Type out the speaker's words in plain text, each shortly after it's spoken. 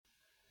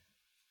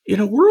In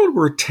a world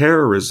where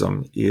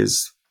terrorism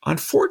is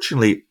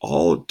unfortunately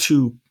all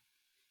too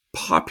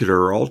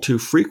popular or all too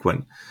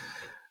frequent,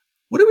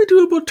 what do we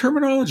do about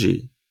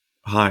terminology?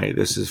 Hi,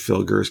 this is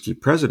Phil Gursky,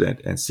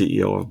 President and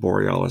CEO of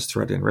Borealis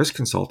Threat and Risk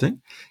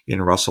Consulting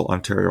in Russell,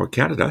 Ontario,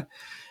 Canada.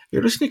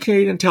 You're listening to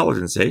Canadian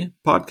Intelligence,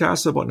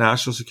 podcast about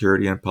national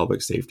security and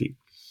public safety.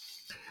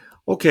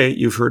 Okay,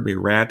 you've heard me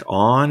rant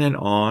on and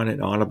on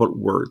and on about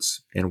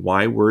words and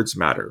why words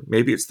matter.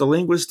 Maybe it's the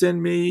linguist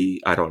in me.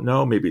 I don't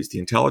know. Maybe it's the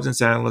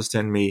intelligence analyst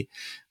in me.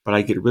 But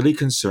I get really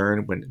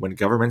concerned when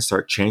governments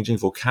start changing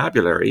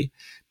vocabulary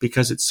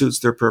because it suits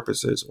their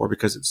purposes or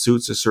because it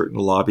suits a certain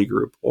lobby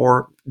group.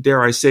 Or,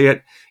 dare I say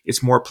it,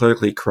 it's more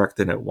politically correct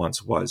than it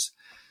once was.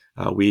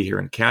 We here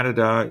in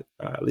Canada,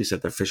 at least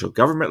at the official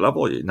government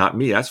level, not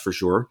me, that's for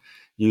sure,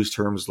 use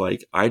terms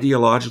like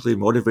ideologically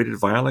motivated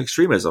violent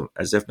extremism,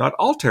 as if not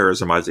all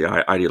terrorism is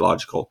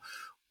ideological,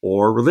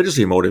 or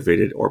religiously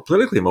motivated or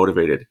politically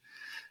motivated.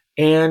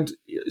 And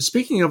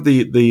speaking of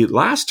the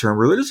last term,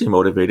 religiously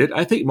motivated,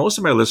 I think most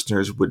of my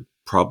listeners would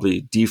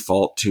probably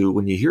default to,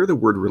 when you hear the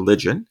word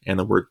religion and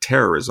the word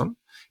terrorism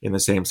in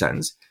the same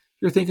sentence,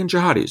 you're thinking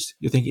jihadis,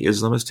 you're thinking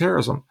Islamist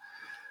terrorism.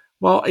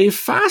 Well, a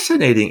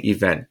fascinating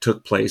event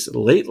took place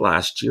late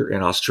last year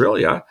in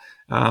Australia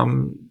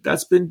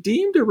that's been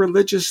deemed a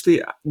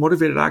religiously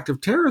motivated act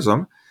of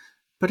terrorism,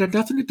 but had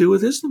nothing to do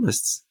with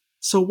Islamists.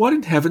 So what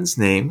in heaven's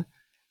name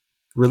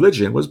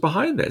religion was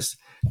behind this?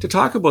 To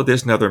talk about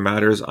this and other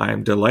matters, I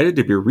am delighted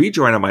to be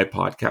rejoined on my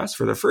podcast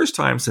for the first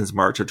time since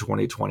March of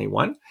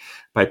 2021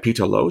 by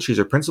Peta Lowe. She's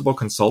a principal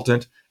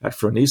consultant at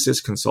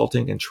Phronesis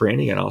Consulting and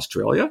Training in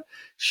Australia.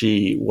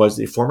 She was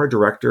the former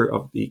director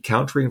of the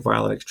Countering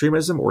Violent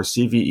Extremism, or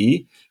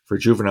CVE, for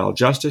juvenile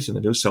justice in the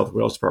New South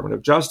Wales Department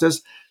of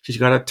Justice. She's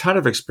got a ton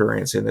of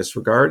experience in this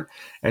regard,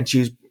 and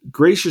she's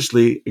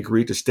graciously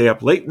agreed to stay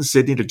up late in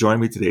Sydney to join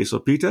me today. So,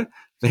 Peta,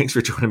 thanks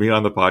for joining me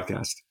on the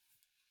podcast.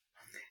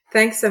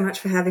 Thanks so much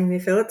for having me,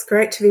 Phil. It's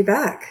great to be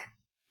back.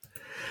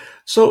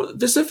 So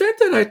this event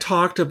that I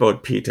talked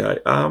about,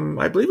 Peta,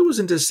 I believe it was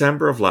in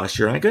December of last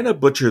year. I'm going to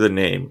butcher the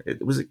name.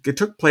 It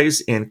took place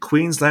in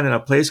Queensland in a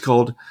place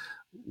called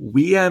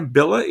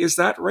Weambilla. Is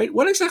that right?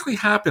 What exactly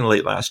happened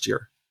late last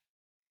year?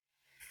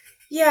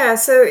 Yeah,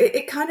 so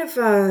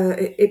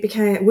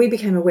we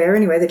became aware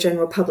anyway, the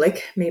general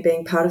public, me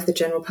being part of the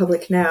general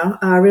public now,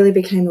 really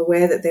became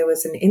aware that there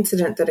was an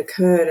incident that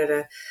occurred at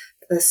a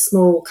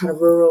small kind of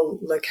rural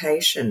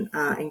location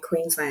in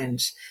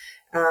Queensland.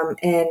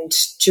 And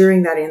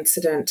during that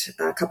incident,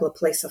 a couple of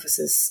police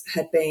officers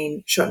had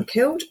been shot and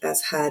killed,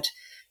 as had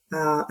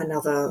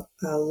another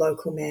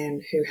local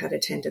man who had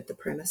attended the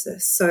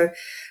premises. So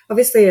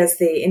obviously, as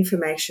the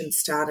information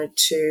started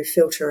to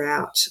filter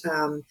out,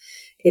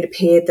 it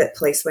appeared that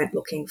police went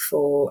looking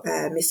for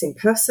a missing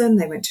person.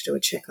 They went to do a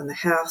check on the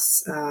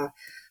house.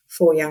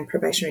 4 young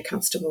probationary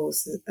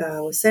constables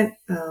were sent.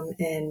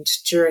 And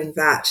during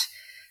that,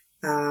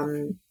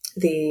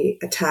 the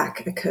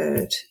attack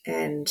occurred,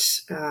 and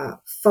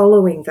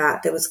following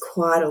that, there was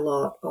quite a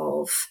lot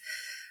of,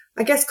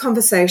 I guess,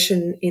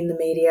 conversation in the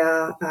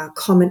media,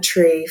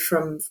 commentary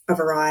from a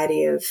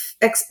variety of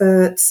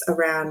experts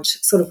around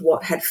sort of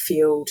what had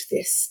fueled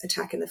this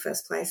attack in the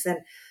first place. And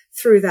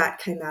through that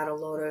came out a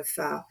lot of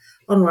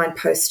online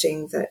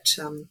posting that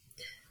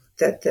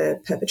the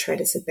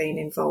perpetrators had been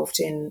involved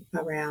in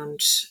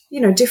around,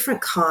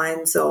 different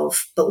kinds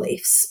of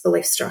belief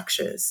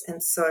structures.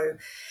 And so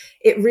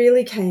it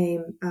really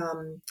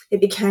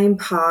became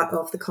part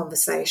of the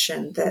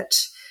conversation that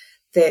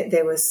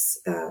there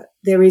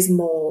is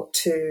more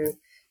to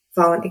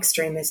violent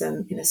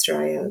extremism in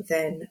Australia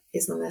than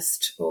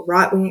Islamist or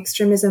right-wing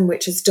extremism,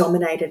 which has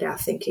dominated our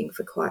thinking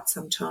for quite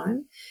some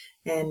time.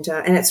 And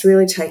it's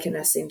really taken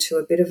us into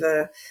a bit of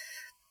a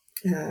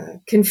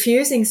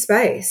confusing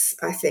space,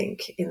 I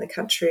think, in the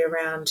country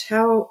around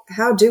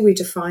how do we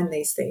define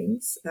these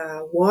things?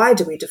 Why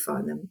do we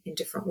define them in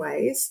different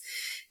ways?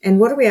 And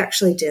what are we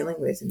actually dealing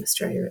with in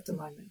Australia at the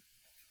moment?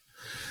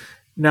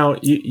 Now,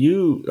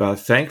 you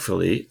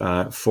thankfully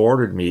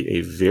forwarded me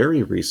a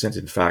very recent,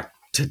 in fact,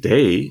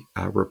 today,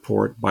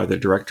 report by the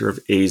director of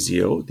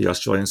ASIO, the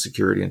Australian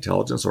Security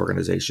Intelligence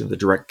Organization, the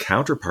direct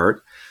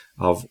counterpart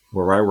of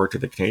where I worked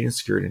at the Canadian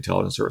Security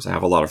Intelligence Service. I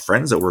have a lot of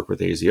friends that work with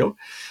ASIO.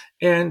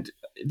 And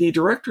the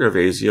director of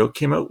ASIO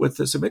came out with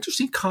some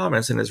interesting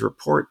comments in his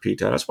report,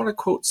 Peta. I just want to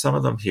quote some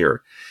of them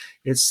here.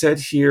 It said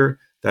here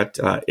that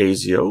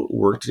ASIO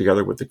worked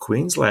together with the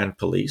Queensland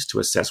Police to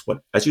assess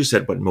what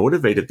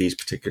motivated these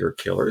particular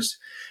killers.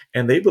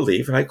 And they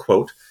believe, and I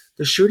quote,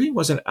 the shooting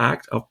was an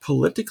act of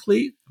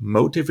politically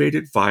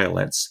motivated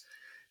violence,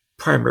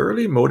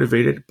 primarily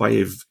motivated by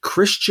a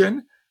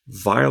Christian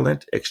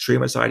violent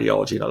extremist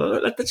ideology. Now,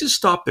 let's just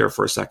stop there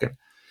for a second.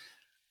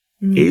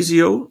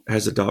 ASIO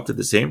has adopted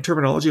the same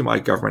terminology my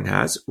government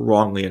has,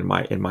 wrongly in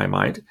my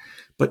mind,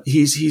 but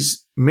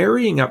he's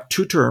marrying up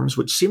two terms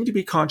which seem to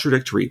be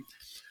contradictory.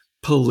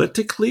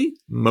 Politically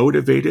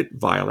motivated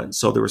violence.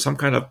 So there was some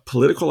kind of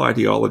political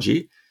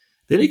ideology.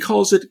 Then he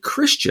calls it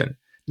Christian.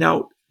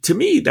 Now, to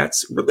me,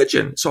 that's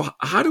religion. So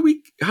how do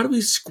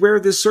we square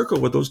this circle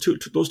with those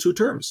two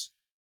terms?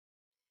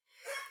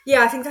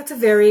 Yeah, I think that's a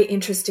very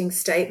interesting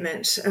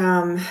statement.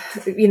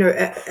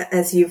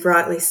 As you've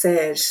rightly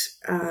said,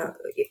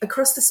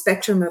 across the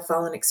spectrum of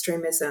violent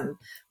extremism,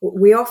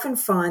 we often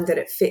find that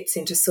it fits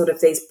into sort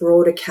of these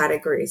broader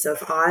categories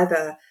of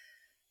either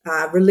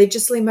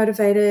religiously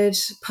motivated,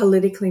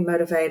 politically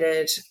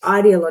motivated,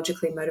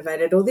 ideologically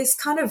motivated, or this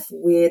kind of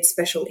weird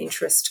special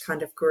interest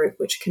kind of group,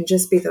 which can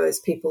just be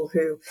those people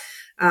who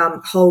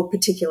hold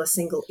particular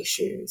single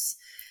issues.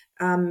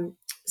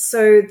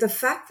 So the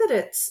fact that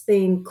it's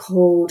been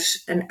called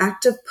an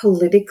act of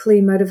politically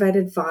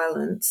motivated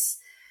violence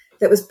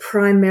that was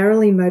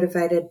primarily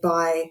motivated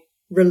by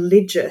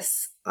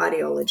religious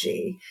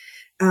ideology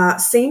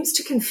seems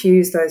to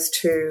confuse those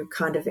two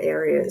kind of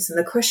areas. And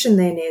the question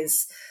then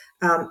is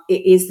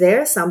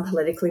there some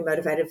politically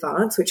motivated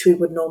violence, which we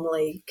would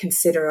normally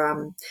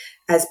consider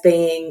as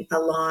being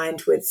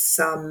aligned with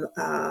some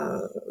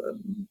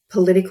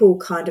political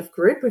kind of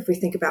group, if we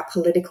think about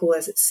political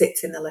as it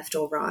sits in the left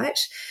or right,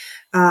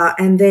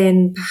 and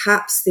then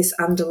perhaps this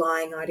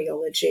underlying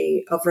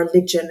ideology of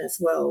religion as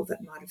well that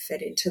might have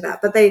fed into that.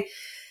 But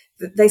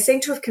they seem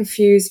to have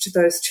confused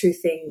those two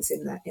things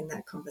in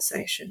that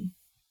conversation.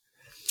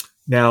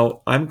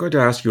 Now, I'm going to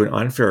ask you an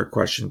unfair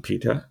question,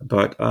 Peta,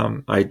 but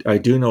I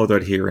do know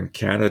that here in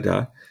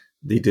Canada,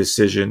 the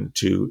decision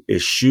to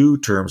eschew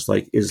terms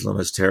like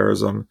Islamist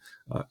terrorism,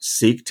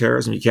 Sikh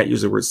terrorism, you can't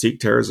use the word Sikh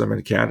terrorism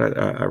in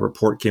Canada. A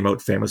report came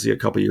out famously a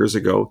couple of years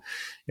ago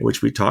in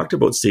which we talked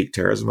about Sikh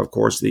terrorism. Of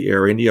course, the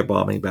Air India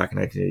bombing back in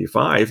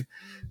 1985,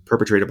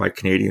 perpetrated by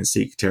Canadian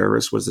Sikh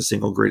terrorists, was the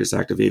single greatest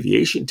act of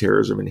aviation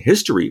terrorism in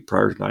history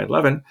prior to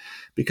 9/11,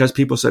 because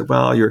people said,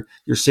 well, you're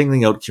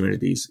singling out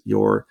communities,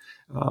 you're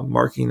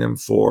marking them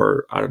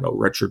for, I don't know,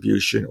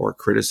 retribution or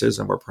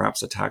criticism or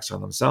perhaps attacks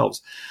on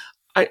themselves.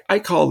 I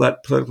call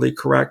that politically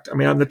correct. I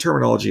mean, the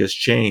terminology has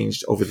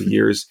changed over the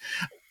years.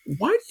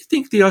 Why do you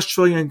think the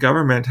Australian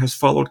government has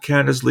followed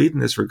Canada's lead in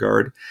this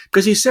regard?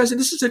 Because he says, and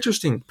this is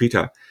interesting,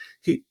 Peta,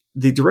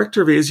 the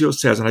director of ASIO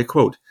says, and I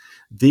quote,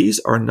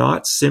 "These are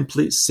not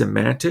simply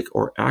semantic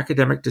or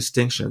academic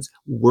distinctions.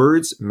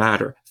 Words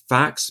matter,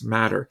 facts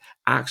matter,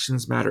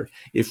 actions matter.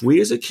 If we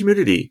as a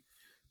community,"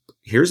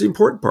 here's the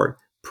important part,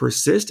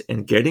 "persist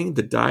in getting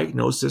the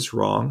diagnosis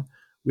wrong,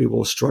 we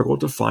will struggle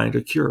to find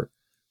a cure."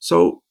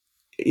 So,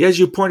 as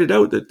you pointed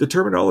out, the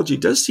terminology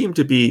does seem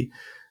to be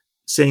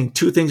saying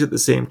two things at the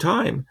same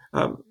time.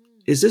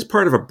 Is this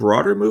part of a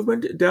broader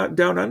movement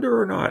down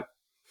under or not?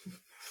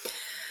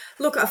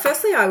 Look,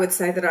 firstly, I would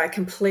say that I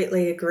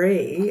completely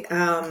agree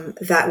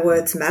that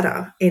words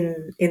matter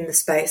in the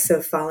space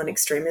of violent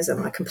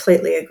extremism. I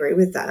completely agree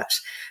with that.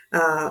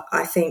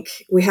 I think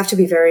we have to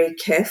be very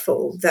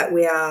careful that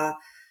we are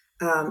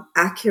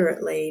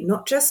accurately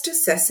not just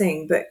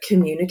assessing, but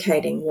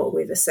communicating what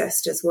we've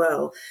assessed as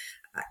well.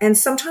 And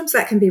sometimes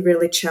that can be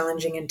really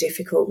challenging and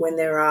difficult when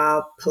there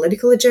are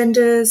political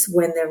agendas,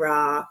 when there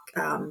are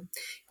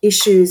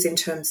issues in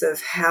terms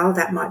of how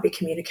that might be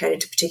communicated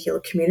to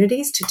particular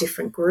communities, to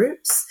different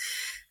groups.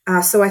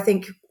 So I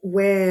think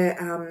where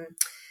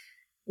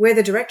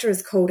the director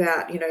has called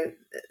out,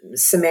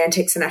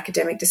 semantics and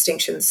academic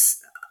distinctions,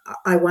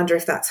 I wonder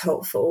if that's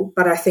helpful.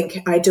 But I think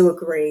I do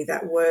agree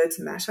that words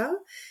matter.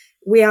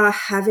 We are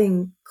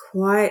having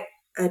quite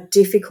a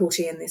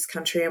difficulty in this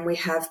country, and we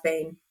have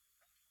been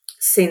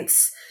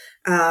since,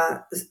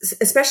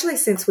 especially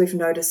since we've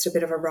noticed a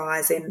bit of a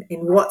rise in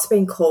what's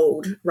been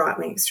called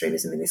right-wing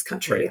extremism in this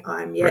country.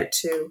 Right. I'm yet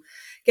to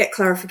get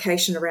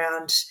clarification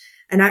around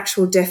an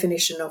actual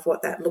definition of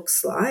what that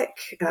looks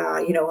like,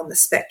 on the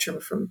spectrum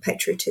from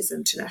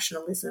patriotism to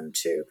nationalism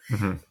to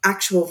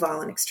actual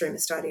violent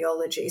extremist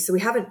ideology. So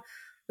we haven't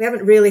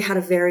really had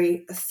a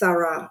very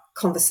thorough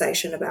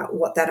conversation about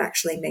what that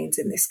actually means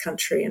in this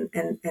country.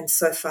 And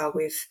so far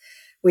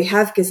we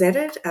have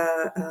gazetted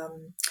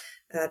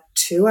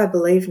two, I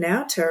believe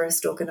now,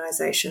 terrorist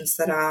organisations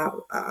that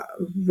are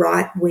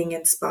right-wing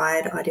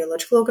inspired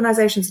ideological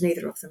organisations.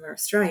 Neither of them are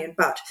Australian,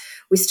 but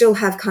we still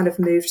have kind of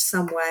moved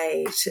some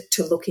way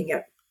to looking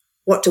at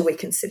what do we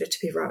consider to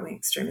be right-wing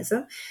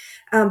extremism.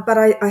 But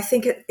I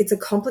think it's a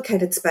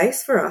complicated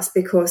space for us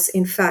because,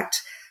 in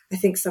fact, I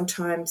think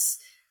sometimes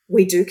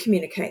we do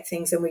communicate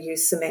things and we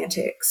use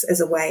semantics as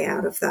a way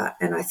out of that.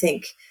 And I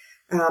think,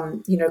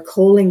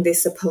 calling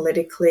this a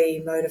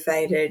politically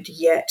motivated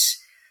yet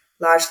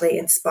largely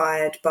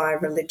inspired by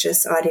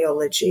religious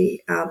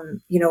ideology,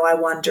 I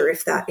wonder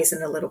if that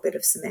isn't a little bit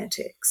of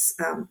semantics.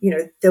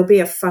 There'll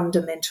be a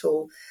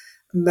fundamental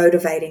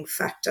motivating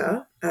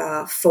factor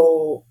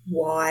for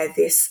why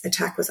this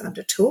attack was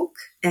undertook.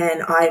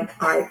 And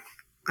I'm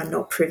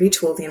not privy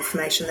to all the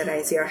information that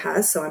ASIO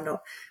has, so I'm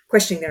not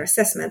questioning their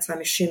assessments.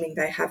 I'm assuming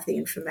they have the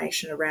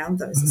information around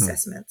those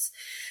assessments.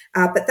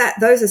 But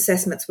those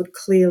assessments would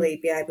clearly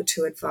be able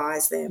to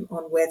advise them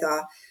on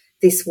whether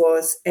this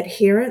was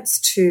adherence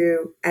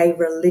to a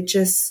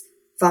religious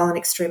violent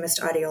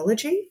extremist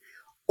ideology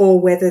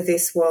or whether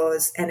this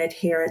was an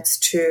adherence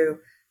to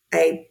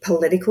a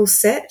political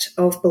set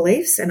of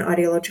beliefs and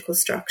ideological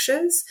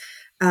structures.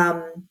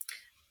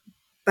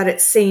 But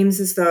it seems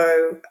as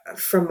though,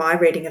 from my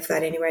reading of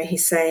that anyway,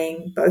 he's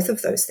saying both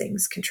of those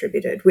things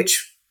contributed,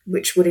 which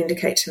would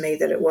indicate to me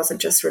that it wasn't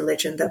just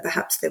religion, that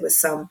perhaps there was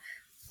some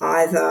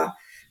either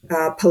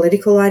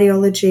political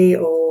ideology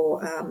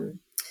or,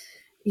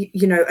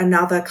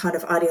 another kind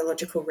of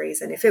ideological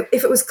reason. If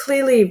it was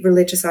clearly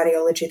religious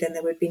ideology, then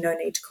there would be no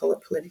need to call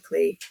it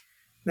politically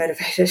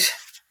motivated.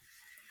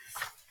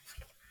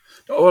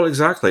 Well,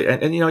 exactly.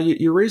 And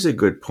you raise a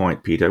good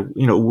point, Peta.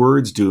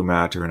 Words do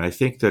matter. And I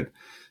think that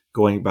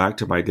going back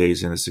to my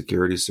days in the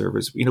security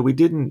service, we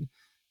didn't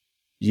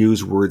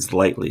use words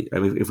lightly. I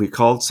mean, if we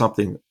called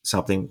something,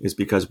 it's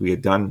because we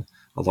had done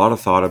a lot of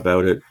thought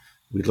about it.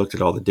 We looked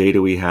at all the data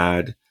we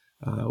had.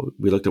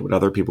 We looked at what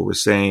other people were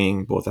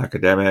saying, both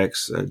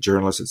academics,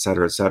 journalists,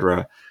 et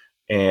cetera,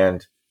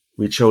 and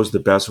we chose the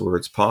best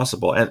words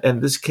possible.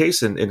 And this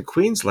case in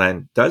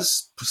Queensland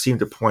does seem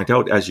to point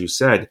out, as you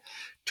said,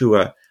 to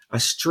a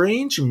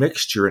strange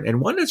mixture, and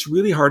one that's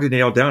really hard to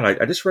nail down.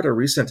 I just read a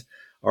recent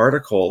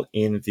article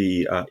in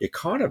the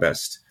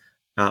Economist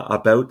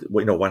about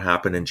what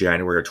happened in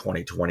January of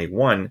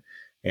 2021,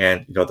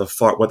 and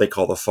what they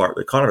call the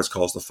Economist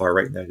calls the far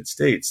right in the United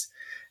States,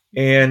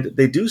 and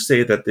they do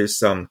say that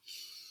this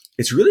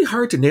it's really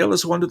hard to nail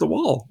this one to the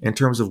wall in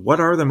terms of what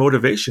are the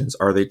motivations.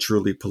 Are they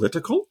truly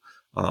political?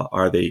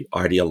 Are they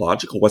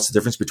ideological? What's the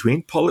difference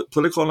between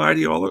political and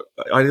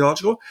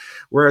ideological?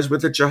 Whereas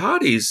with the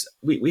jihadis,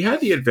 we have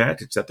the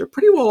advantage that they're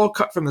pretty well all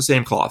cut from the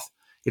same cloth.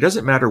 It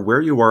doesn't matter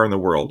where you are in the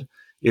world.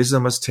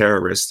 Islamist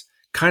terrorists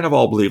kind of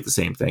all believe the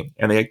same thing,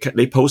 and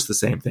they post the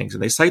same things,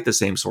 and they cite the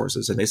same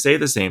sources, and they say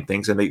the same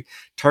things, and they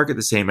target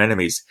the same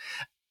enemies.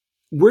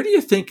 Where do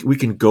you think we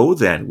can go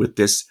then with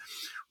this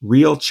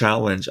real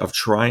challenge of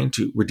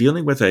we're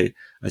dealing with a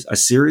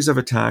series of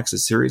attacks, a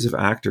series of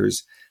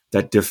actors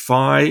that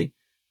defy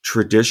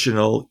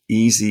traditional,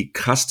 easy,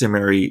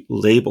 customary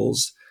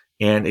labels,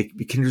 and it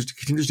continues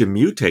to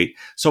mutate.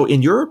 So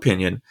in your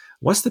opinion,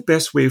 what's the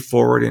best way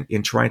forward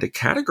in trying to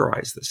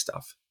categorize this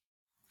stuff?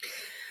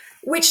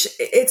 Which,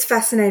 it's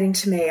fascinating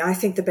to me. I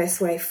think the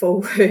best way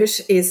forward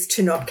is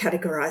to not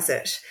categorize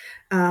it.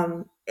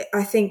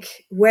 I think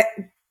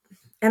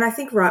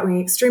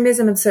right-wing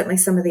extremism, and certainly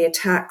some of the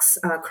attacks,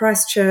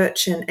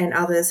 Christchurch and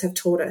others have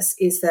taught us,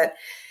 is that,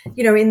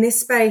 in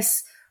this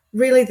space,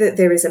 really that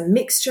there is a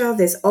mixture.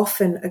 There's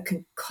often a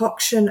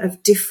concoction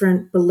of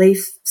different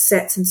belief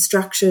sets and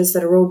structures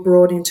that are all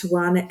brought into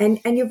one.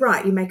 And you're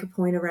right, you make a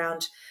point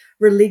around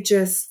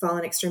religious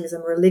violent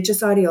extremism.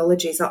 Religious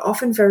ideologies are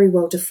often very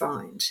well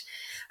defined.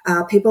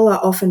 People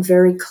are often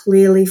very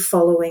clearly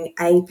following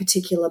a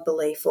particular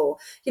belief, or,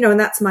 and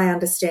that's my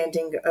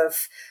understanding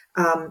of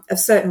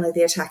certainly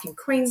the attack in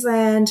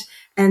Queensland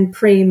and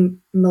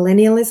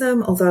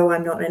premillennialism, although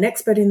I'm not an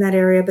expert in that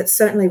area, but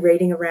certainly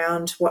reading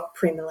around what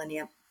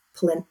premillennialism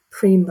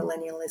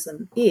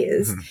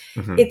is,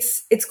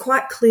 it's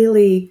quite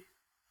clearly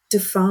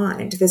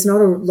defined. There's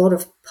not a lot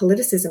of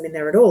politicism in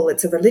there at all.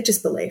 It's a religious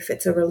belief.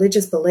 It's a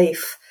religious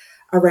belief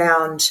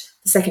around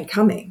the second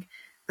coming,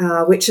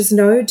 which is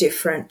no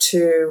different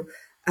to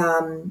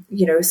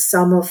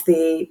some of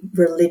the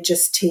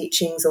religious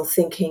teachings or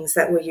thinkings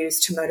that were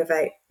used to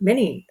motivate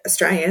many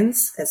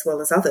Australians, as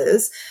well as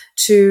others,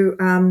 to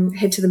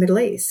head to the Middle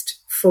East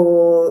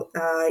for,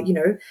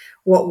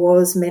 what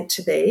was meant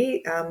to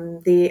be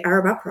the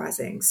Arab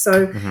uprising.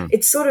 So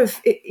it's sort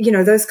of,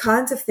 those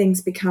kinds of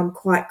things become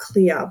quite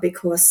clear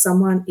because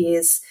someone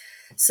is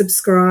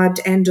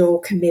subscribed and or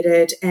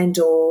committed and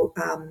or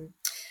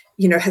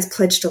has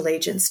pledged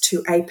allegiance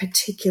to a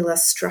particular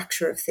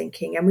structure of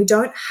thinking. And we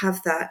don't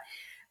have that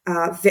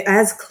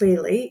as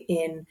clearly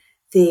in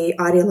the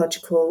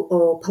ideological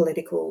or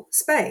political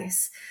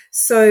space.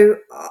 So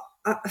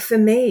for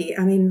me,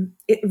 I mean,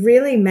 it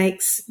really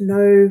makes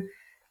no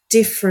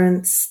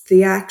difference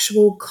the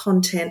actual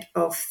content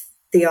of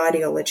the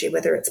ideology,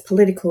 whether it's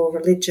political,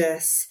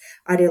 religious,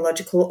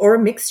 ideological, or a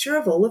mixture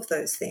of all of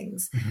those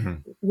things.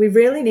 We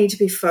really need to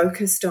be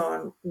focused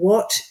on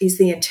what is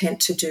the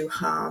intent to do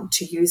harm,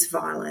 to use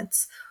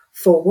violence,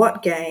 for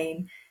what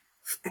gain,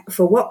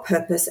 for what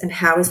purpose, and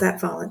how is that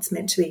violence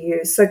meant to be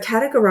used. So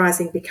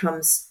categorizing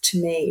becomes,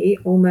 to me,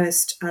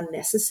 almost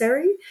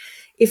unnecessary.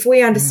 If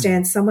we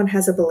understand someone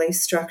has a belief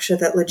structure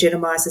that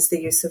legitimizes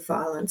the use of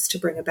violence to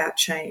bring about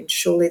change,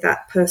 surely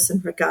that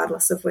person,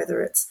 regardless of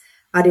whether it's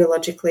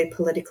ideologically,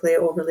 politically,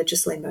 or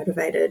religiously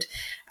motivated,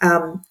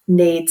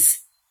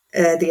 needs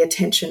the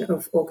attention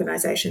of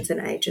organizations and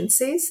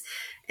agencies.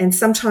 And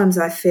sometimes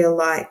I feel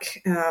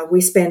like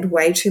we spend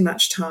way too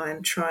much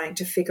time trying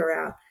to figure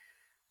out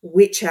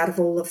which out of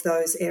all of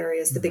those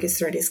areas the biggest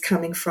threat is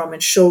coming from.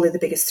 And surely the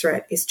biggest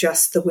threat is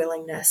just the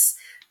willingness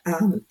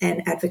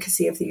and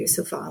advocacy of the use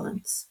of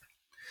violence.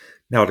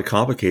 Now, to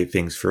complicate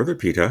things further,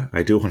 Peta,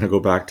 I do want to go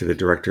back to the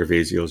director of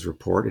ASIO's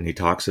report, and he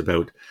talks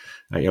about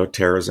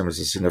terrorism is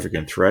a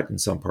significant threat in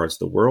some parts of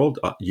the world.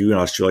 You in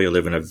Australia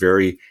live in a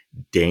very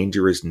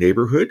dangerous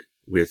neighborhood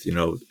with,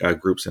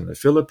 groups in the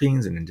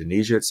Philippines and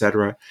Indonesia,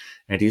 etc.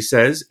 And he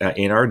says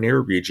in our near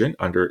region,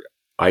 under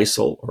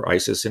ISIL or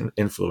ISIS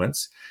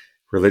influence,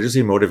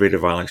 Religiously motivated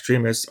violent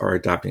extremists are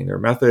adapting their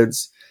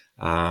methods.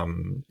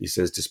 He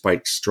says,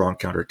 despite strong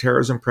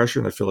counterterrorism pressure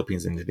in the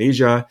Philippines and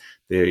Indonesia,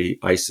 the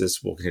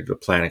ISIS will continue to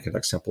plan and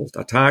conduct simple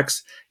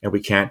attacks, and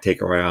we can't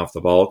take our eye off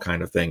the ball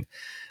kind of thing.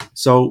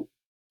 So,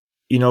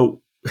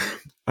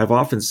 I've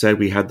often said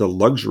we had the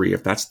luxury,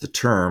 if that's the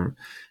term,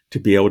 to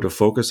be able to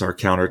focus our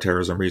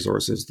counterterrorism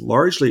resources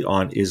largely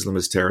on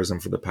Islamist terrorism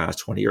for the past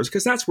 20 years,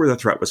 because that's where the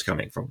threat was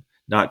coming from,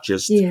 not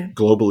just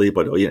globally,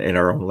 but in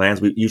our own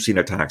lands. You've seen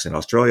attacks in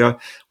Australia.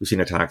 We've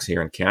seen attacks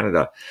here in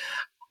Canada.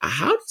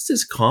 How does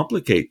this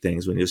complicate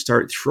things when you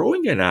start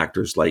throwing in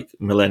actors like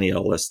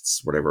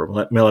millennialists, whatever,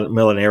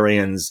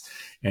 millenarians,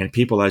 and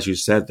people, as you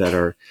said, that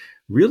are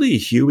really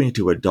hewing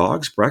to a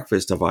dog's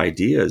breakfast of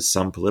ideas,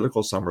 some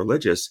political, some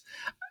religious?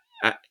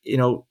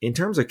 In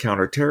terms of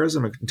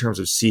counterterrorism, in terms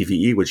of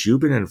CVE, which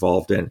you've been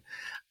involved in,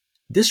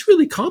 this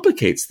really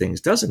complicates things,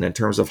 doesn't it, in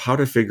terms of how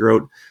to figure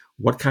out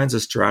what kinds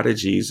of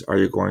strategies are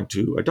you going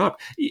to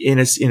adopt. In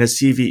a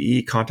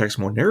CVE context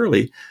more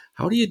narrowly,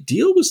 how do you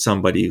deal with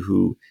somebody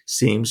who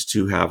seems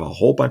to have a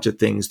whole bunch of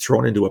things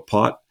thrown into a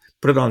pot,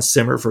 put it on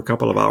simmer for a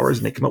couple of hours,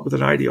 and they come up with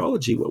an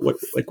ideology? What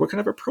kind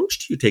of approach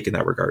do you take in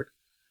that regard?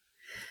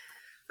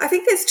 I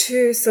think there's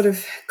two sort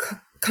of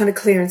kind of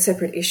clear and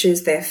separate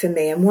issues there for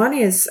me. And one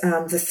is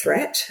the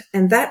threat,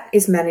 and that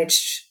is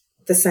managed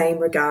the same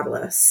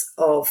regardless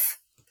of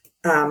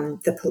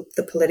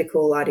the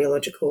political,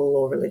 ideological,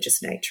 or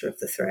religious nature of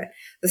the threat.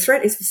 The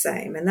threat is the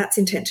same, and that's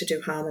intent to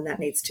do harm, and that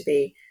needs to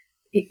be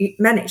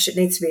managed. It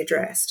needs to be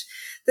addressed.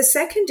 The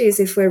second is,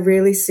 if we're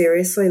really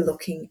seriously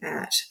looking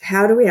at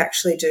how do we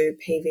actually do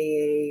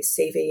PVE,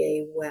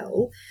 CVE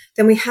well,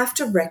 then we have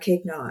to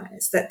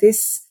recognise that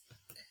this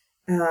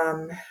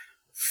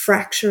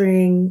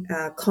fracturing,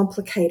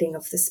 complicating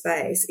of the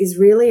space is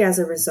really as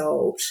a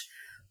result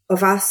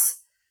of us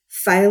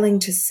failing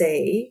to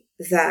see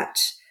that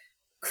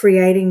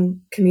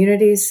creating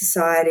communities,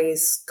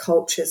 societies,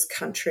 cultures,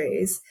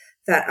 countries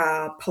that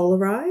are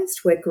polarized,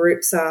 where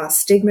groups are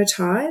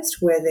stigmatized,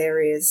 where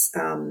there is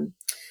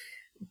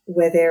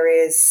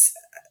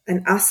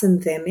an us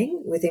and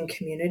theming within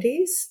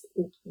communities,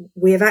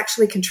 we have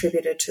actually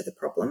contributed to the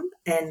problem,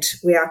 and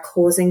we are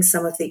causing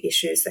some of the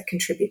issues that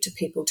contribute to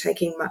people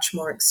taking much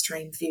more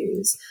extreme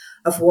views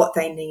of what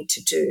they need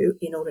to do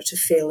in order to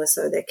feel as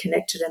though they're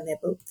connected and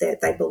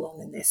they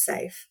belong and they're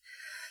safe.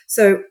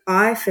 So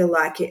I feel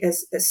like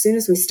as soon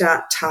as we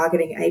start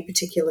targeting a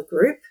particular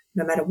group,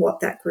 no matter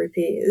what that group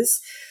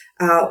is,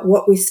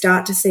 what we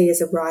start to see is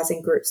a rise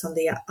in groups on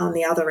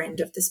the other end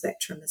of the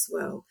spectrum as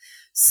well.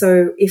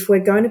 So if we're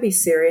going to be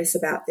serious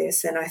about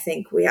this, then I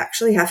think we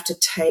actually have to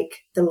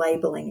take the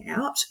labeling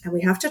out, and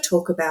we have to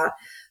talk about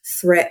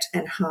threat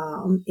and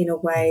harm in a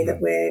way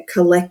that we're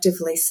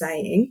collectively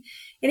saying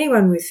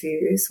anyone with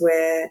views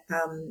where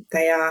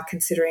they are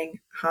considering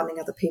harming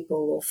other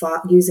people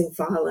or using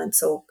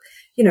violence, or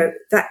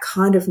that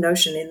kind of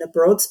notion in the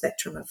broad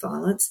spectrum of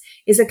violence,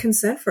 is a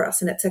concern for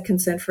us, and it's a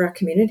concern for our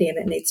community, and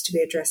it needs to be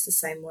addressed the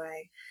same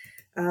way.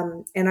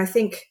 And I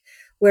think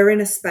we're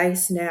in a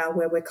space now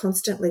where we're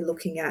constantly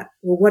looking at,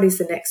 well, what is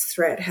the next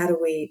threat? How do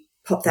we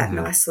pop that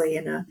nicely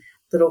in a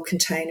little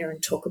container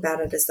and talk about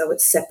it as though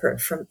it's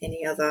separate from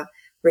any other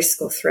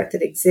risk or threat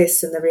that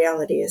exists? And the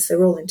reality is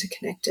they're all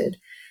interconnected.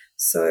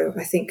 So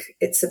I think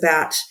it's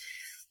about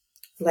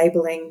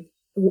labeling,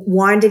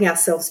 winding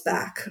ourselves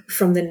back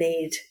from the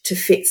need to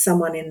fit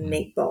someone in a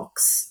neat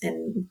box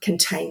and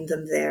contain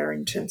them there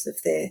in terms of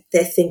their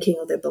thinking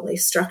or their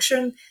belief structure.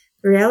 And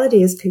the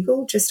reality is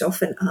people just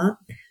often aren't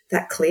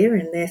that clear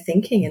in their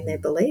thinking and their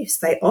beliefs.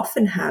 They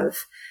often have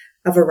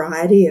a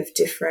variety of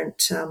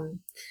different,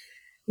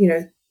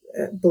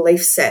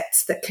 belief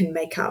sets that can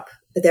make up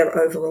their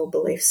overall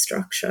belief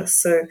structure.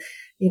 So,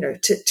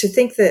 to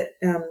think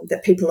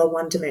that people are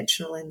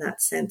one-dimensional in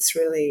that sense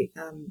really,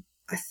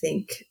 I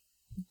think,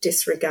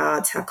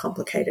 disregards how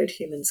complicated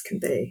humans can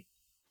be.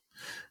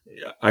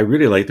 I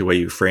really like the way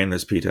you frame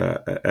this,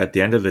 Peta. At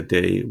the end of the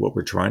day, what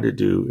we're trying to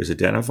do is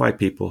identify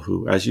people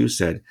who, as you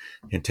said,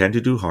 intend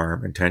to do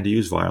harm, intend to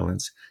use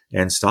violence,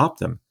 and stop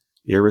them,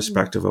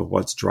 irrespective of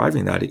what's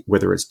driving that,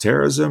 whether it's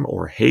terrorism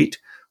or hate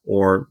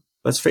or,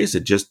 let's face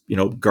it, just,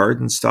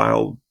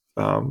 garden-style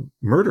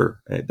murder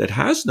that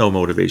has no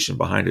motivation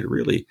behind it,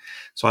 really.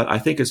 So I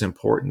think it's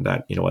important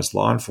that, as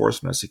law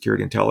enforcement, as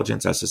security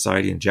intelligence, as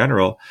society in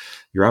general,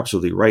 you're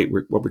absolutely right.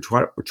 What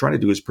we're trying to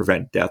do is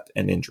prevent death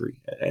and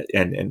injury,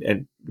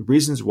 and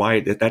reasons why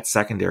that's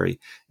secondary,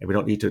 and we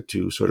don't need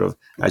to sort of,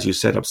 as you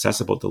said,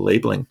 obsess about the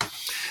labeling.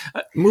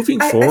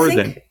 Moving forward,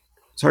 then.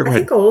 Sorry, go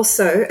ahead. I think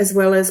also, as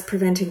well as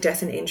preventing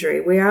death and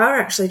injury, we are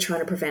actually trying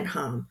to prevent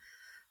harm.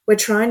 We're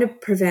trying to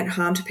prevent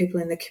harm to people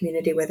in the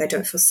community where they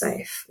don't feel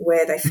safe,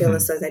 where they feel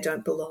as though they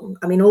don't belong.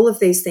 I mean, all of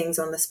these things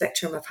on the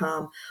spectrum of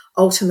harm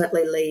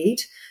ultimately lead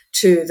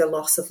to the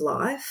loss of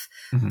life,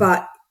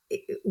 but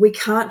we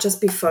can't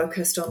just be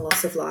focused on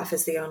loss of life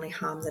as the only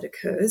harm that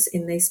occurs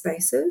in these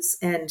spaces.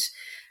 And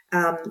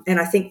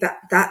I think that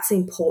that's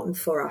important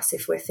for us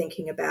if we're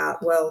thinking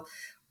about, well,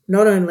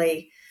 not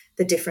only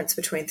the difference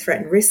between threat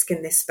and risk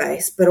in this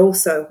space, but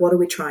also what are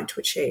we trying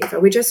to achieve? Are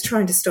we just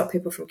trying to stop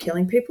people from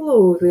killing people,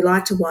 or would we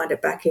like to wind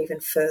it back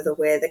even further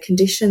where the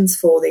conditions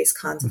for these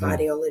kinds of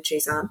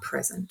ideologies aren't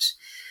present?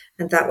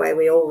 And that way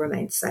we all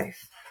remain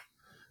safe.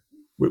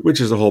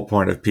 Which is the whole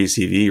point of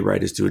PCV,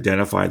 right, is to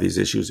identify these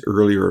issues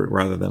earlier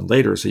rather than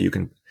later so you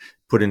can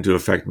put into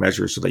effect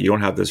measures so that you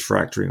don't have this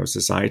fracturing of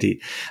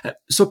society.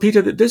 So,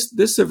 Peter,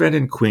 this event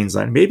in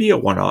Queensland may be a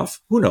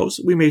one-off. Who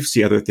knows? We may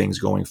see other things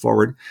going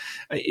forward.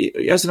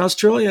 As an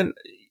Australian,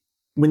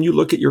 when you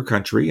look at your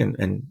country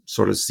and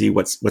sort of see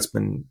what's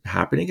been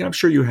happening, and I'm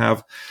sure you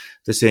have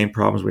the same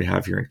problems we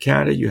have here in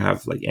Canada. You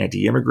have like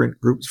anti-immigrant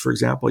groups, for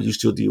example. You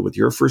still deal with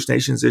your First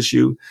Nations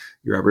issue,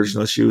 your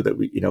Aboriginal issue that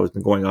has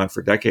been going on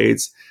for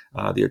decades.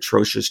 The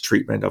atrocious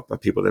treatment of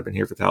people that have been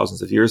here for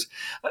thousands of years.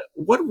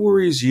 What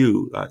worries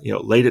you?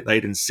 Late at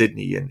night in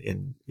Sydney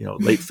in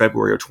late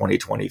February of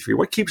 2023.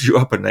 What keeps you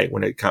up at night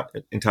when it comes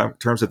in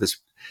terms of this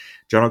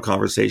general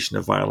conversation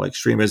of violent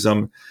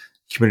extremism,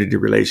 community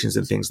relations,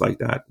 and things like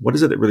that? What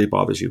is it that really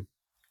bothers you?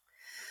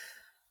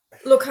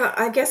 Look,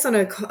 I guess on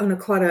a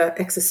quite a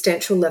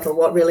existential level,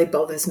 what really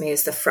bothers me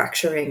is the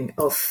fracturing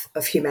of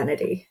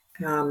humanity.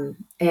 And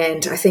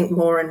I think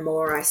more and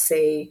more I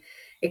see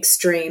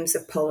extremes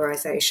of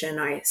polarization.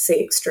 I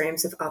see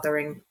extremes of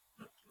othering,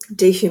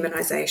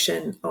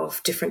 dehumanization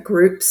of different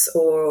groups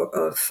or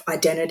of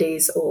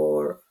identities,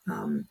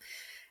 and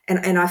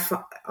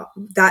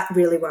that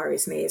really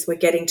worries me. Is we're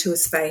getting to a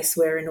space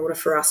where, in order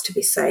for us to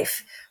be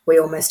safe, we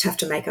almost have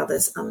to make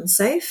others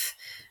unsafe.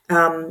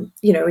 And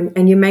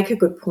you make a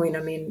good point.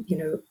 I mean,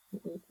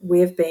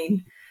 we've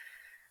been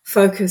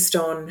focused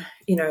on,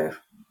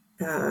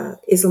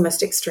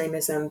 Islamist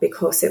extremism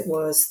because it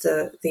was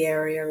the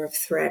area of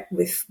threat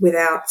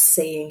without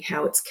seeing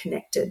how it's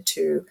connected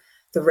to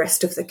the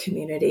rest of the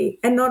community,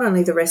 and not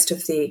only the rest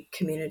of the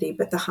community,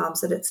 but the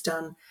harms that it's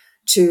done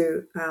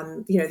to,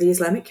 the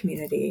Islamic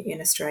community in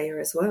Australia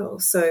as well.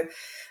 So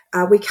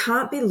we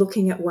can't be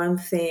looking at one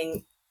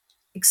thing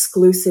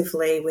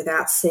exclusively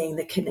without seeing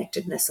the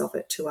connectedness of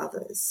it to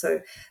others.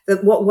 So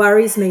what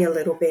worries me a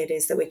little bit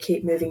is that we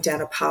keep moving down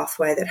a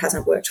pathway that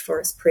hasn't worked for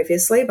us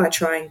previously by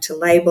trying to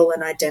label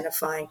and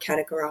identify and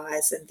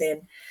categorize. And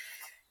then,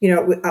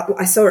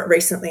 I saw it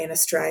recently in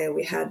Australia.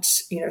 We had,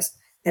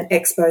 an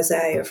expose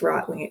of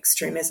right-wing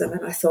extremism,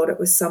 and I thought it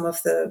was some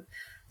of the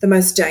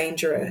most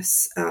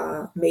dangerous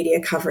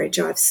media coverage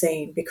I've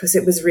seen, because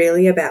it was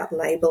really about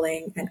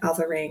labeling and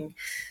othering.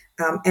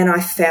 And I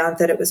found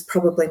that it was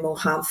probably more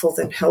harmful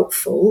than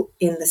helpful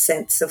in the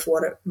sense of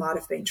what it might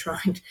have been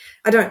trying.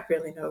 I don't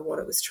really know what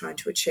it was trying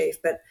to achieve,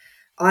 but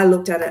I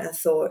looked at it and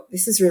thought,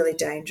 this is really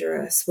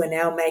dangerous. We're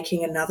now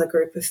making another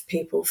group of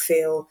people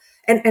feel,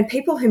 and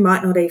people who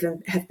might not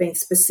even have been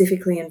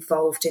specifically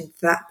involved in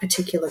that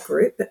particular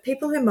group, but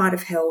people who might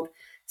have held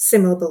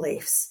similar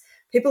beliefs,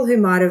 people who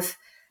might have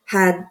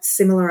had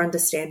similar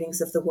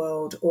understandings of the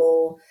world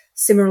or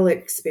similar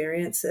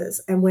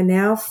experiences. And we're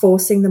now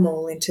forcing them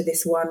all into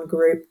this one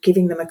group,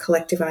 giving them a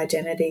collective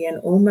identity and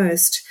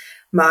almost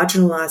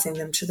marginalizing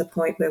them to the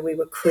point where we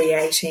were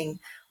creating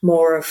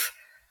more of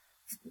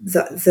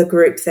the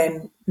group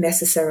than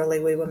necessarily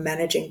we were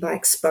managing by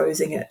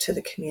exposing it to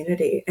the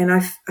community. And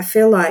I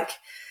feel like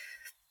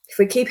if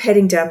we keep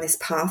heading down this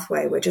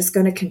pathway, we're just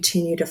going to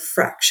continue to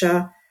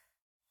fracture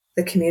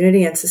the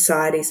community and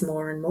societies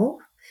more and more.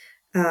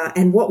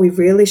 And what we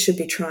really should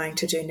be trying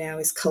to do now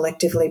is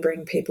collectively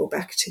bring people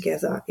back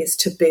together, is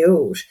to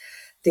build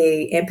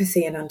the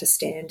empathy and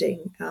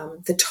understanding,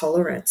 the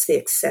tolerance, the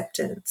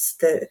acceptance,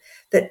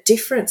 that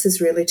difference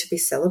is really to be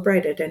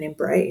celebrated and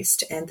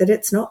embraced, and that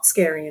it's not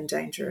scary and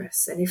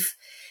dangerous. And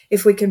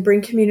if we can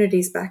bring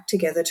communities back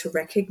together to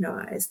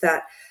recognise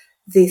that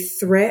the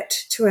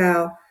threat to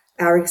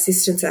our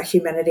existence, our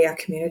humanity, our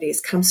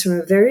communities comes from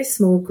a very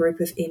small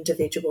group of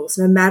individuals,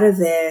 no matter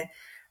their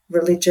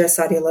religious,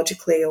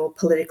 ideologically or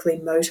politically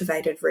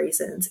motivated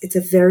reasons. It's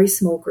a very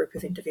small group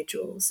of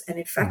individuals. And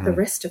in fact, the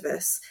rest of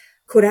us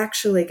could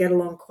actually get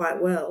along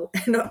quite well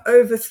and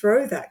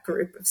overthrow that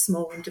group of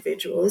small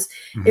individuals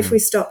if we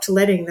stopped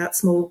letting that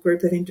small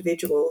group of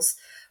individuals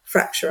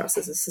fracture us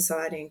as a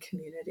society and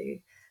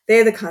community.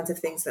 They're the kinds of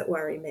things that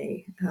worry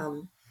me,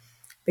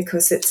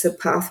 because it's a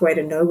pathway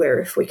to nowhere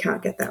if we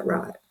can't get that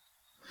right.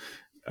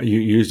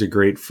 You used a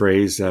great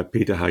phrase,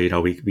 Peta,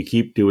 how, we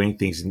keep doing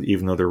things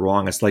even though they're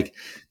wrong. It's like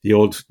the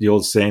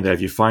old saying that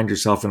if you find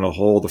yourself in a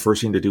hole, the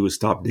first thing to do is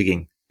stop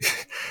digging.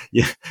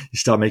 You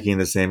stop making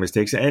the same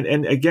mistakes.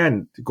 And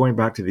again, going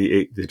back to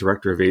the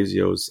director of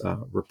ASIO's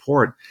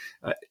report,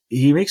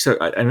 he makes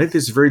I think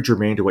this is very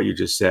germane to what you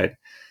just said.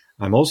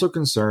 I'm also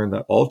concerned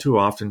that all too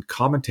often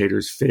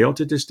commentators fail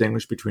to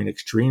distinguish between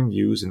extreme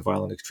views and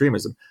violent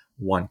extremism.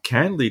 One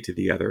can lead to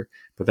the other,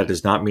 but that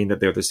does not mean that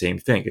they're the same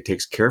thing. It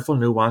takes careful,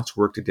 nuanced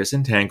work to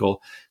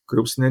disentangle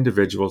groups and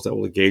individuals that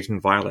will engage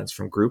in violence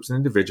from groups and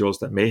individuals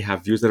that may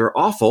have views that are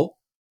awful,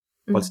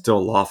 but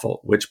still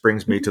lawful, which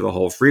brings me to the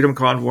whole freedom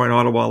convoy in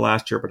Ottawa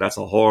last year, but that's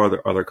a whole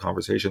other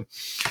conversation.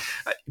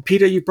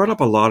 Peta, you brought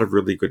up a lot of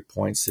really good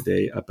points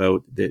today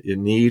about the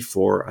need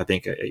for, I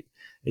think,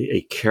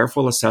 a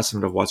careful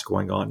assessment of what's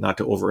going on, not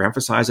to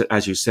overemphasize it.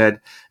 As you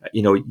said,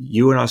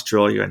 you in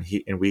Australia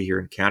and we here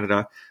in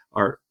Canada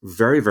are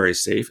very, very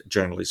safe,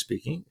 generally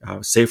speaking,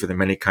 safer than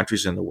many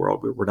countries in the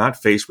world. We're not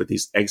faced with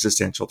these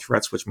existential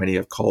threats, which many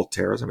have called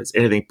terrorism. It's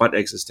anything but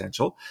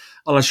existential,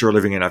 unless you're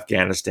living in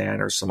Afghanistan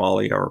or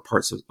Somalia or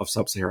parts of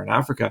sub-Saharan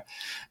Africa.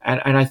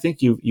 And I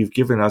think you've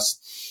given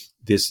us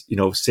this,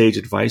 sage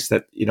advice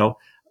that,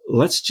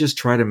 let's just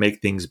try to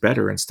make things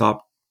better and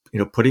stop,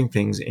 putting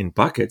things in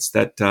buckets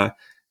that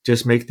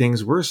just make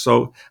things worse.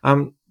 So,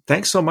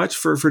 thanks so much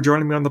for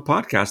joining me on the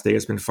podcast today.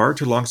 It's been far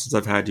too long since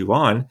I've had you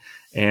on,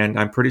 and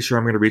I'm pretty sure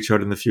I'm going to reach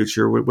out in the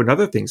future when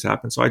other things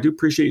happen. So I do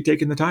appreciate you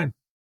taking the time.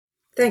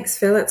 Thanks,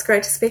 Phil. It's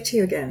great to speak to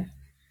you again.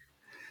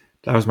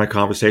 That was my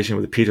conversation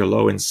with Peta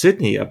Lowe in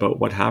Sydney about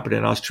what happened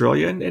in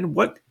Australia and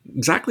what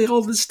exactly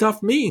all this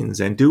stuff means.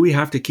 And do we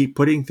have to keep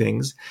putting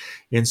things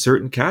in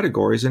certain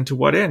categories, and to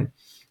what end?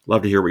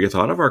 Love to hear what you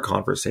thought of our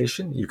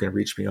conversation. You can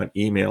reach me on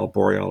email,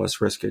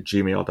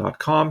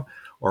 borealisrisk@gmail.com,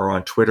 or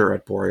on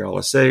Twitter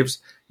 @BorealisSaves.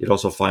 You'd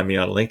also find me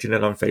on LinkedIn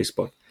and on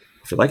Facebook.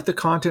 If you like the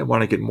content,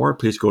 want to get more,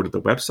 please go to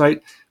the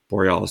website,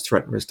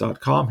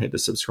 borealisthreatandrisk.com, hit the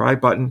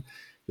subscribe button.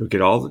 You'll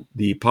get all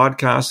the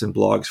podcasts and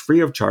blogs free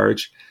of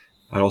charge.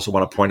 I also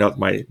want to point out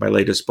my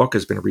latest book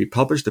has been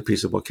republished, The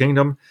Peaceable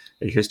Kingdom,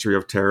 A History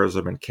of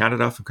Terrorism in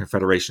Canada from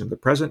Confederation to the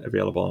Present,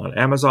 available on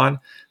Amazon,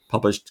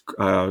 published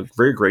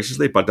very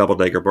graciously by Double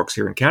Dagger Books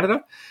here in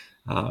Canada.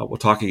 We'll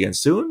talk again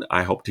soon.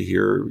 I hope to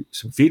hear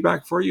some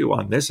feedback for you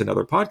on this and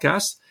other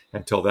podcasts.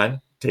 Until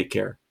then, take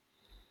care.